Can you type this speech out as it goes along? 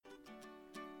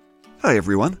Hi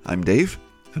everyone, I'm Dave.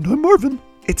 And I'm Marvin.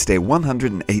 It's day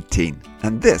 118,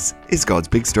 and this is God's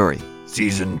Big Story,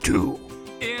 Season 2.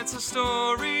 It's a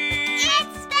story.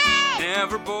 It's big.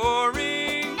 Never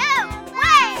boring. No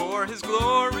way. For His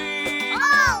glory.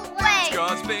 Always. It's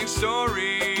God's big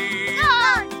story.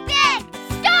 God's big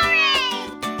story.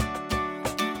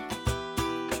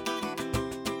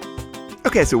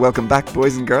 Okay, so welcome back,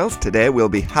 boys and girls. Today we'll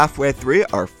be halfway through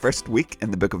our first week in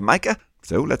the book of Micah,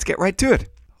 so let's get right to it.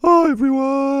 Hi,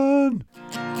 everyone.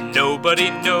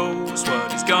 Nobody knows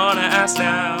what he's gonna ask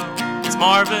now. It's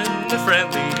Marvin, the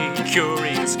friendly,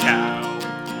 curious cow.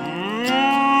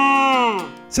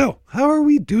 So, how are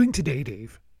we doing today,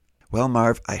 Dave? Well,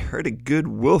 Marv, I heard a good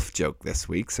wolf joke this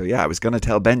week, so yeah, I was going to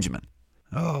tell Benjamin.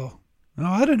 Oh,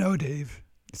 I don't know, Dave.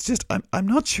 It's just, I'm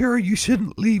not sure you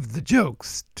shouldn't leave the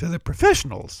jokes to the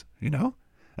professionals, you know?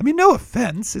 I mean, no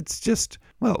offense, it's just,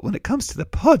 well, when it comes to the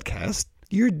podcast,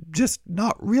 you're just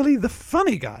not really the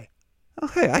funny guy. Oh,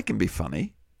 hey, I can be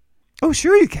funny. Oh,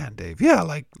 sure you can, Dave. Yeah,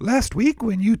 like last week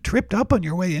when you tripped up on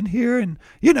your way in here and,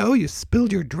 you know, you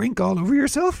spilled your drink all over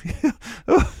yourself.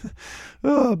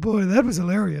 Oh, boy, that was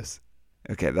hilarious.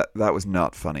 Okay, that was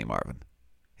not funny, Marvin.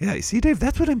 Yeah, you see, Dave,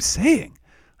 that's what I'm saying.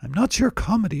 I'm not sure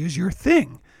comedy is your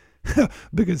thing.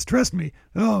 Because trust me,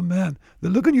 oh man, the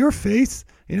look on your face,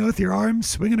 you know, with your arms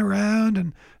swinging around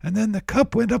and then the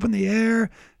cup went up in the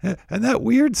air and that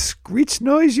weird screech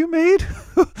noise you made.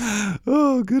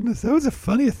 Oh goodness, that was the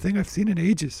funniest thing I've seen in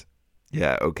ages.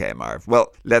 Yeah, okay, Marv.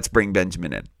 Well, let's bring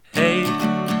Benjamin in. Hey,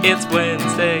 it's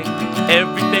Wednesday.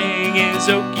 Everything is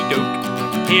okie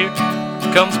doke. Here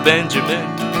comes Benjamin,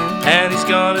 and he's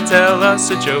gonna tell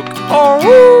us a joke.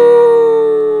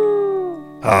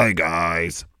 Hi,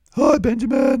 guys. Hi,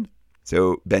 Benjamin.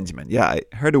 So, Benjamin, yeah, I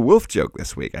heard a wolf joke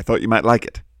this week. I thought you might like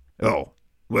it. Oh,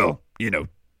 well, you know,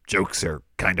 jokes are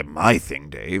kind of my thing,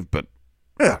 Dave, but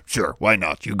yeah, sure, why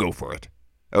not? You go for it.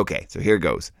 Okay, so here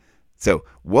goes. So,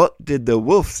 what did the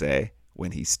wolf say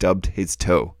when he stubbed his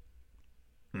toe?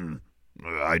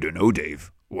 I don't know,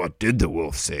 Dave. What did the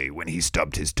wolf say when he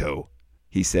stubbed his toe?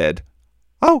 He said,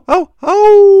 "Ow, ow,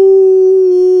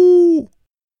 ow!"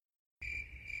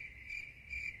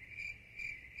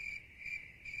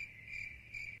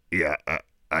 Yeah,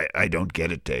 I don't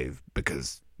get it, Dave,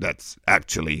 because that's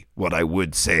actually what I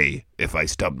would say if I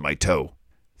stubbed my toe.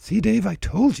 See, Dave, I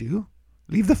told you.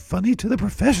 Leave the funny to the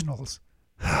professionals.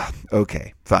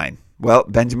 Okay, fine. Well,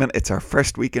 Benjamin, it's our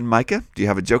first week in Micah. Do you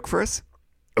have a joke for us?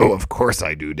 Oh, of course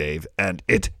I do, Dave, and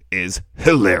it is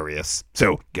hilarious.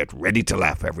 So get ready to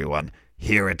laugh, everyone.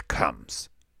 Here it comes.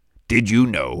 Did you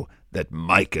know that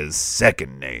Micah's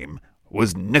second name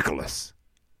was Nicholas?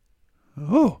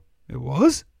 Oh, it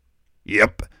was?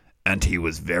 Yep, and he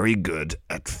was very good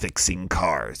at fixing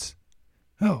cars.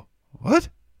 Oh, what?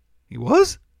 He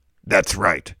was? That's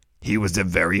right. He was the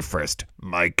very first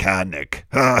mechanic.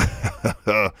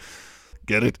 Get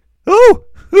it? Oh!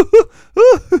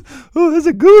 Oh, that's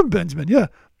a good one, Benjamin. Yeah.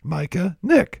 Micah,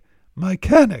 Nick.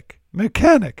 Mechanic.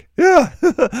 Yeah.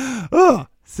 Oh,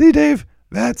 see, Dave?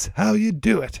 That's how you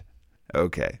do it.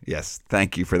 Okay, yes.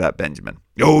 Thank you for that, Benjamin.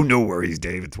 Oh, no worries,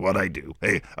 Dave. It's what I do.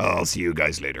 Hey, I'll see you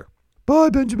guys later.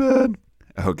 Bye, Benjamin.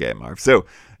 Okay, Marv. So,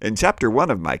 in chapter 1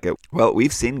 of Micah, well,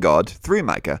 we've seen God, through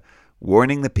Micah,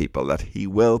 warning the people that he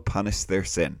will punish their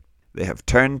sin. They have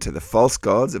turned to the false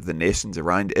gods of the nations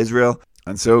around Israel,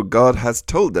 and so God has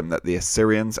told them that the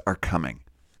Assyrians are coming.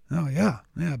 Oh, yeah.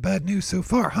 Yeah, bad news so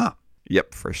far, huh?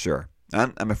 Yep, for sure.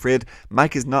 And I'm afraid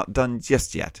Micah's not done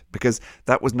just yet, because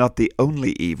that was not the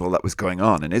only evil that was going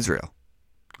on in Israel.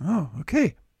 Oh,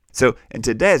 okay. So, in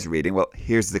today's reading, well,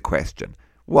 here's the question.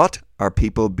 What are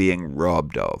people being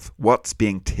robbed of? What's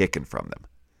being taken from them?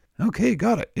 Okay,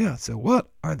 got it. Yeah, so what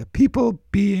are the people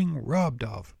being robbed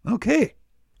of? Okay.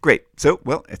 Great. So,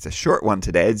 well, it's a short one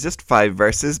today. It's just 5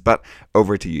 verses, but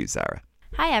over to you, Sarah.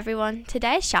 Hi everyone.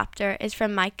 Today's chapter is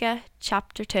from Micah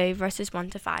chapter 2 verses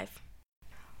 1 to 5.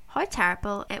 How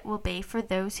terrible it will be for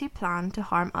those who plan to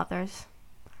harm others.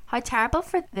 How terrible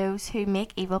for those who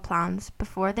make evil plans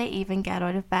before they even get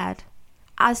out of bed.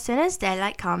 As soon as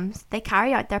daylight comes, they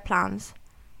carry out their plans.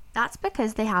 That's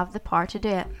because they have the power to do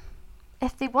it.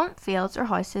 If they want fields or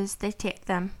houses, they take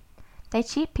them. They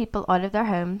cheat people out of their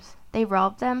homes. They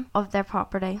rob them of their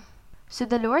property. So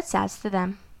the Lord says to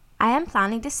them, I am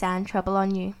planning to send trouble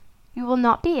on you. You will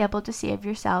not be able to save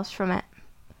yourselves from it.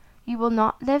 You will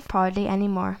not live proudly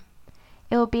anymore.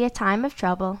 It will be a time of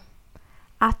trouble.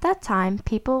 At that time,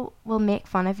 people will make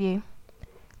fun of you.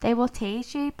 They will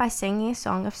tease you by singing a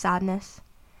song of sadness.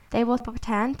 They will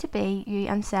pretend to be you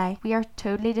and say, we are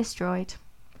totally destroyed.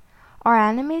 Our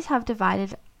enemies have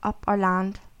divided up our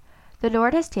land. The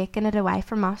Lord has taken it away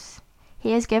from us.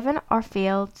 He has given our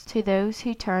fields to those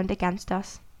who turned against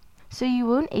us. So you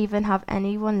won't even have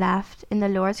anyone left in the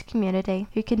Lord's community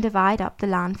who can divide up the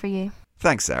land for you.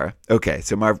 Thanks, Sarah. Okay,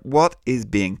 so Marv, what is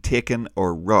being taken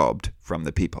or robbed from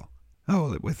the people? Oh,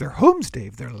 well, with their homes,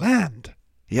 Dave, their land.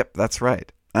 Yep, that's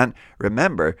right. And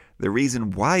remember, the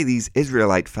reason why these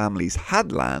Israelite families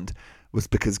had land was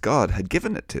because God had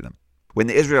given it to them. When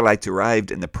the Israelites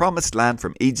arrived in the promised land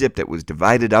from Egypt, it was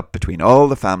divided up between all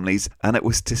the families, and it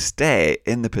was to stay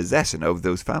in the possession of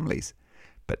those families.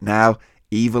 But now,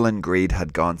 evil and greed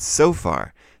had gone so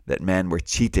far that men were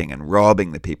cheating and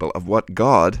robbing the people of what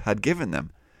God had given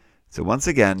them. So once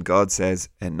again, God says,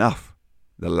 enough.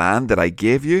 The land that I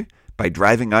gave you, by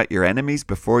driving out your enemies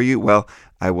before you, well,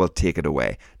 I will take it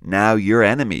away. Now your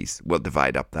enemies will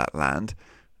divide up that land,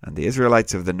 and the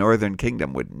Israelites of the northern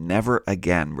kingdom would never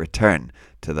again return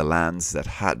to the lands that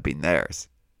had been theirs.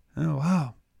 Oh,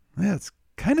 wow. Yeah, it's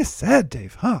kind of sad,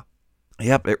 Dave, huh?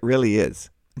 Yep, it really is.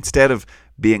 Instead of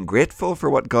being grateful for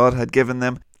what God had given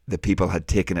them, the people had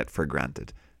taken it for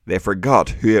granted. They forgot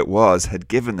who it was had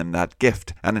given them that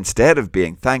gift, and instead of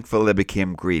being thankful, they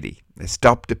became greedy. They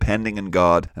stopped depending on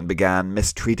God and began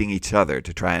mistreating each other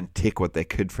to try and take what they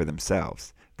could for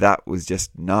themselves. That was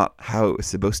just not how it was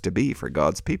supposed to be for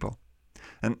God's people.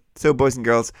 And so, boys and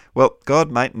girls, well, God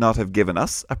might not have given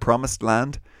us a promised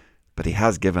land, but He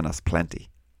has given us plenty.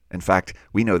 In fact,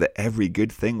 we know that every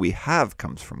good thing we have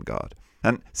comes from God.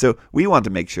 And so we want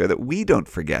to make sure that we don't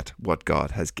forget what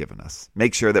God has given us.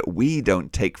 Make sure that we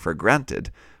don't take for granted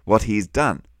what He's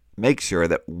done. Make sure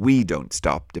that we don't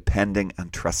stop depending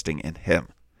and trusting in Him.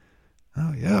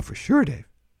 Oh, yeah, for sure, Dave.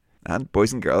 And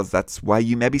boys and girls, that's why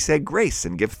you maybe say grace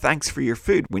and give thanks for your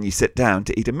food when you sit down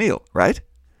to eat a meal, right?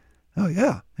 Oh,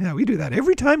 yeah. Yeah, we do that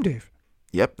every time, Dave.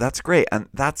 Yep, that's great. And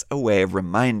that's a way of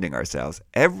reminding ourselves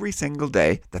every single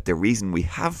day that the reason we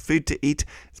have food to eat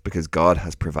is because God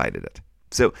has provided it.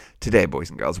 So today, boys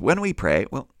and girls, when we pray,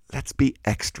 well, let's be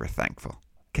extra thankful.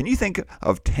 Can you think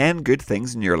of 10 good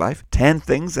things in your life? 10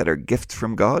 things that are gifts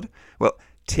from God? Well,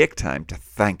 take time to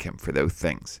thank Him for those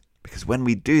things. Because when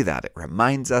we do that, it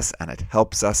reminds us and it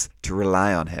helps us to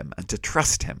rely on Him and to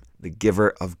trust Him, the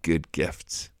giver of good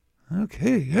gifts.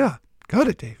 Okay, yeah. Got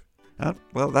it, Dave.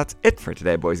 Well, that's it for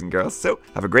today, boys and girls. So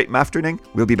have a great afternoon.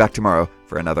 We'll be back tomorrow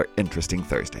for another interesting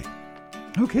Thursday.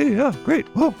 Okay, yeah,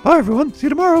 great. Well, bye, everyone. See you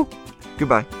tomorrow.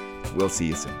 Goodbye. We'll see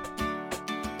you soon.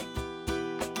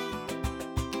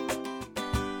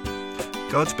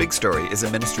 God's Big Story is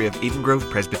a ministry of Eden Grove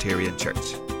Presbyterian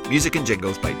Church. Music and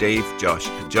jingles by Dave, Josh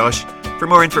and Josh. For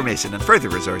more information and further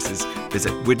resources,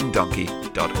 visit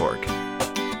woodendonkey.org.